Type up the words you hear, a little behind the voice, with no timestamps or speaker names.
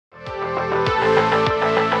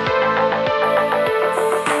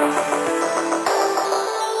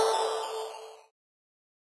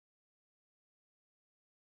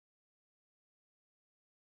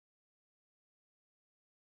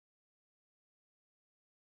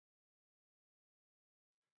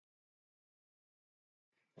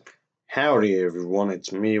Howdy everyone,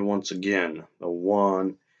 it's me once again, the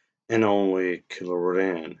one and only Killer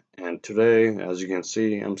Dan. And today, as you can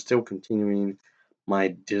see, I'm still continuing my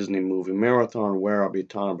Disney movie marathon where I'll be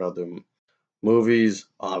talking about the movies,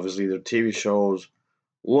 obviously the TV shows,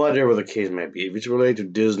 whatever the case may be. If it's related to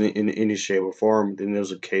Disney in any shape or form, then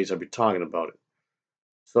there's a case I'll be talking about it.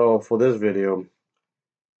 So for this video,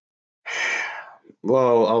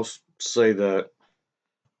 well, I'll say that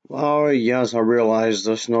yes, I realize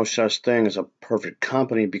there's no such thing as a perfect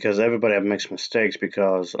company because everybody makes mistakes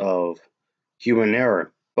because of human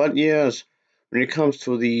error. But yes, when it comes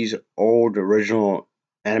to these old original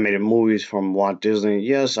animated movies from Walt Disney,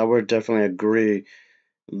 yes, I would definitely agree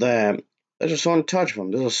that there's a certain touch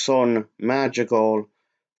from them. There's a certain magical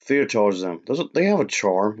feel towards them. They have a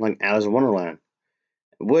charm, like Alice in Wonderland,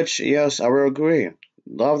 which, yes, I will agree. A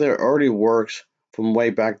lot of their early works from way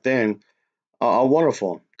back then are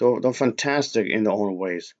wonderful. They're fantastic in their own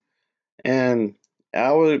ways. And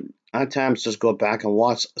I would at times just go back and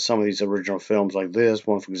watch some of these original films, like this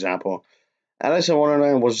one, for example. Alice in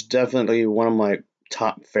Wonderland was definitely one of my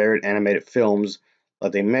top favorite animated films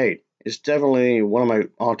that they made. It's definitely one of my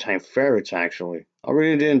all-time favorites, actually. I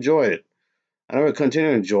really did enjoy it. And I will continue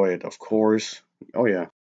to enjoy it, of course. Oh, yeah.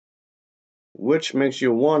 Which makes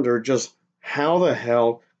you wonder just how the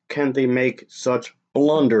hell can they make such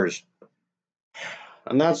blunders?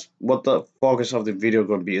 And that's what the focus of the video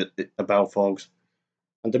going to be about, folks.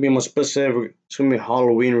 And to be more specific, it's going to be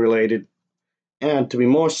Halloween related. And to be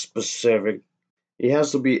more specific, it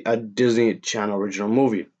has to be a Disney Channel original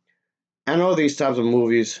movie. I know these types of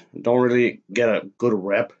movies don't really get a good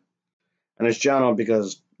rep in this channel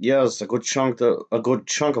because yes, a good chunk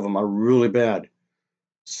of them are really bad.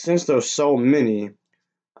 Since there's so many,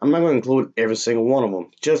 I'm not going to include every single one of them.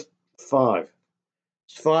 Just five.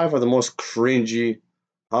 Five of the most cringy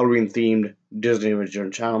Halloween themed Disney original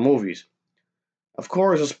channel movies. Of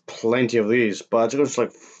course, there's plenty of these, but it's just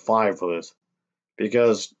like five for this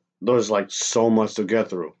because there's like so much to get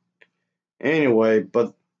through. Anyway,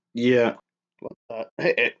 but yeah,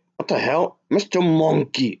 hey, what the hell, Mr.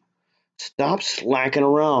 Monkey? Stop slacking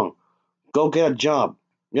around. Go get a job.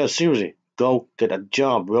 Yeah, seriously, go get a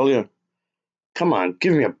job, will you? Come on,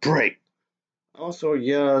 give me a break. Also,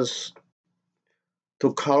 yes,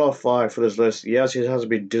 to qualify for this list, yes, it has to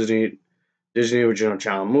be Disney original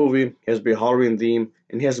channel movie. It has to be Halloween theme,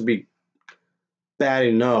 and it has to be bad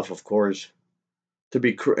enough, of course, to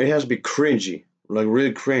be. It has to be cringy, like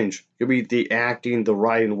really cringe. It could be the acting, the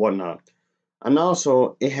writing, whatnot, and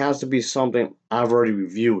also it has to be something I've already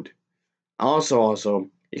reviewed. Also,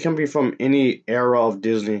 it can be from any era of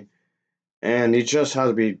Disney, and it just has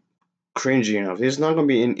to be cringy enough. It's not going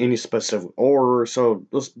to be in any specific order, so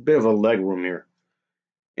there's a bit of a leg room here.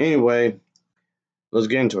 Anyway, let's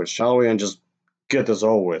get into it, shall we? And just get this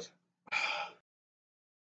over with.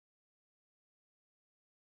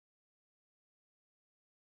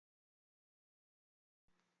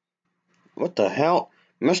 What the hell?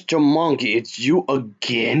 Mr. Monkey, it's you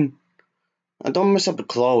again? Don't mess up the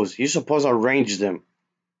clothes. You're supposed to arrange them.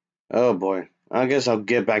 Oh boy. I guess I'll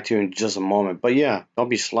get back to you in just a moment. But yeah, don't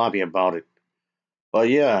be sloppy about it. But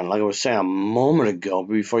yeah, like I was saying a moment ago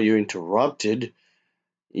before you interrupted,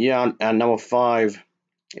 yeah, at number five,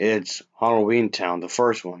 it's Halloween Town, the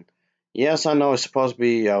first one. Yes, I know it's supposed to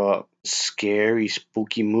be a scary,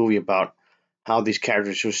 spooky movie about how these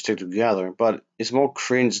characters should stick together, but it's more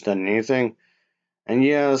cringe than anything. And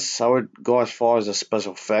yes, I would go as far as the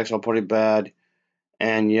special effects are pretty bad.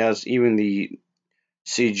 And yes, even the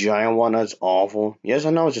CGI and whatnot's awful. Yes, I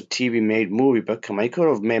know it's a TV made movie, but come on, you could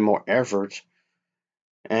have made more efforts.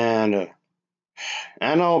 And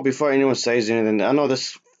I know before anyone says anything, I know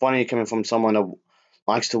this is funny coming from someone that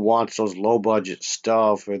likes to watch those low budget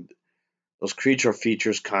stuff with those creature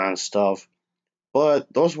features kind of stuff.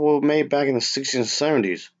 But those were made back in the 60s and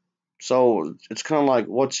 70s. So it's kind of like,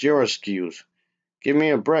 what's your excuse? Give me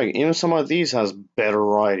a break. Even some of these has better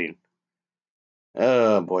writing.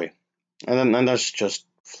 Oh boy. And that's just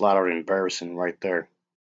flat out embarrassing right there.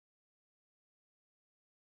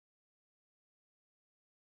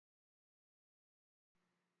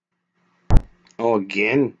 Oh,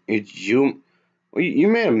 again? It's you? Well, you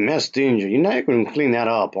made a mess, didn't you? You're not going to clean that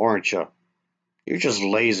up, aren't you? You're just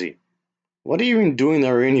lazy. What are you even doing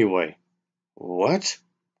there anyway? What?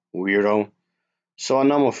 Weirdo. So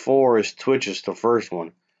number four is Twitches, the first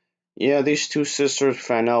one. Yeah, these two sisters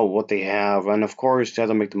find out what they have, and of course they have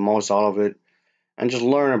to make the most out of it, and just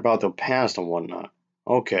learn about their past and whatnot.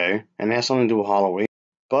 Okay, and it has something to do with Halloween.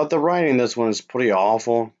 But the writing in this one is pretty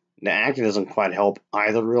awful. The acting doesn't quite help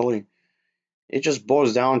either, really. It just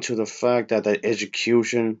boils down to the fact that the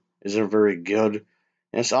execution isn't very good,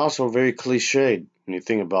 And it's also very cliched when you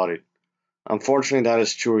think about it. Unfortunately, that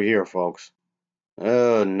is true here, folks.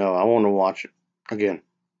 No, I want to watch it again.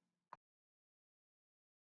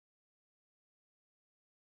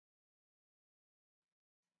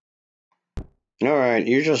 Alright,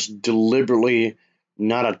 you're just deliberately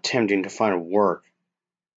not attempting to find work.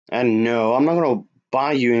 And no, I'm not gonna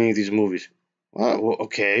buy you any of these movies. Well,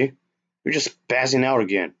 okay. You're just passing out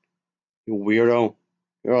again. You weirdo.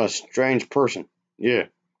 You're a strange person. Yeah.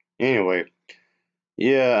 Anyway.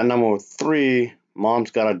 Yeah, and number three, mom's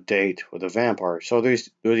got a date with a vampire. So there's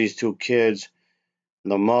these two kids,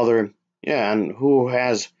 the mother, yeah, and who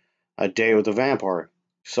has a date with a vampire?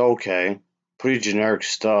 So okay. Pretty generic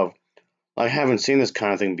stuff. I haven't seen this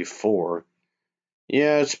kind of thing before.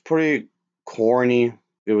 Yeah, it's pretty corny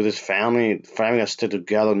with his family. Family got to stick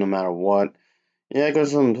together no matter what. Yeah, it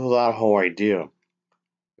goes into that whole idea.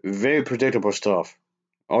 Very predictable stuff.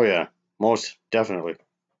 Oh yeah, most definitely.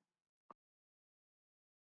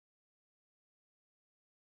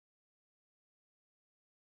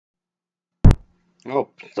 Oh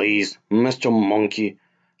please, Mr. Monkey,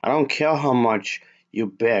 I don't care how much you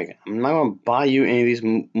beg. I'm not gonna buy you any of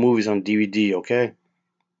these movies on DVD. Okay,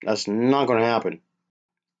 that's not gonna happen.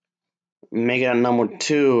 Make it number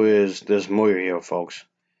two is this movie here, folks,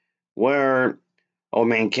 where our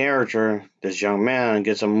main character, this young man,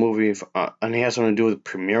 gets a movie, and he has something to do with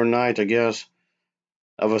premiere night, I guess,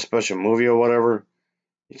 of a special movie or whatever.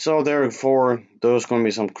 So therefore, there's going to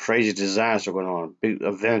be some crazy disaster going on, big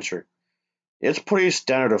adventure. It's pretty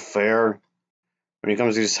standard affair when it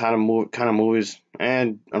comes to these kind of movies,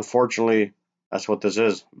 and unfortunately, that's what this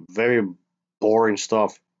is. Very boring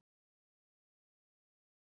stuff.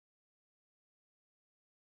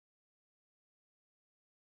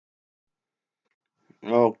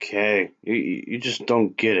 Okay, you just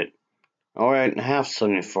don't get it. All right, I have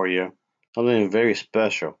something for you, something very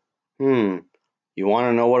special. You want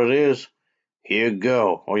to know what it is? Here you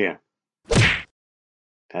go. Oh yeah,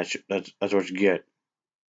 that's what you get.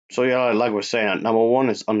 So yeah, like we're saying, number one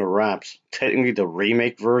is Under Wraps. Technically, the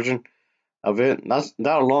remake version of it. That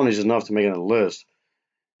alone is enough to make it a list.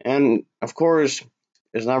 And of course,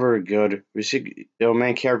 it's not very good. We see the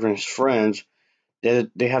main character and his friends. They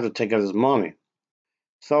have to take out his mommy.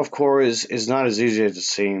 So of course, it's not as easy as it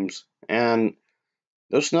seems. And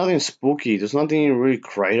there's nothing spooky. There's nothing really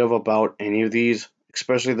creative about any of these,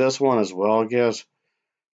 especially this one as well. I guess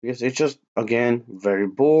because it's just again very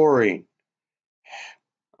boring.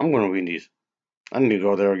 I'm gonna read these. I need to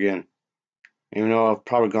go there again, even though I've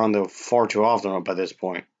probably gone there far too often by this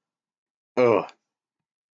point. Ugh.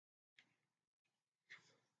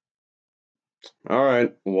 All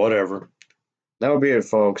right, whatever. That'll be it,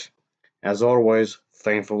 folks. As always,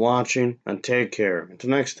 thanks for watching and take care. Until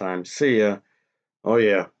next time, see ya. Oh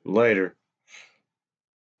yeah, later.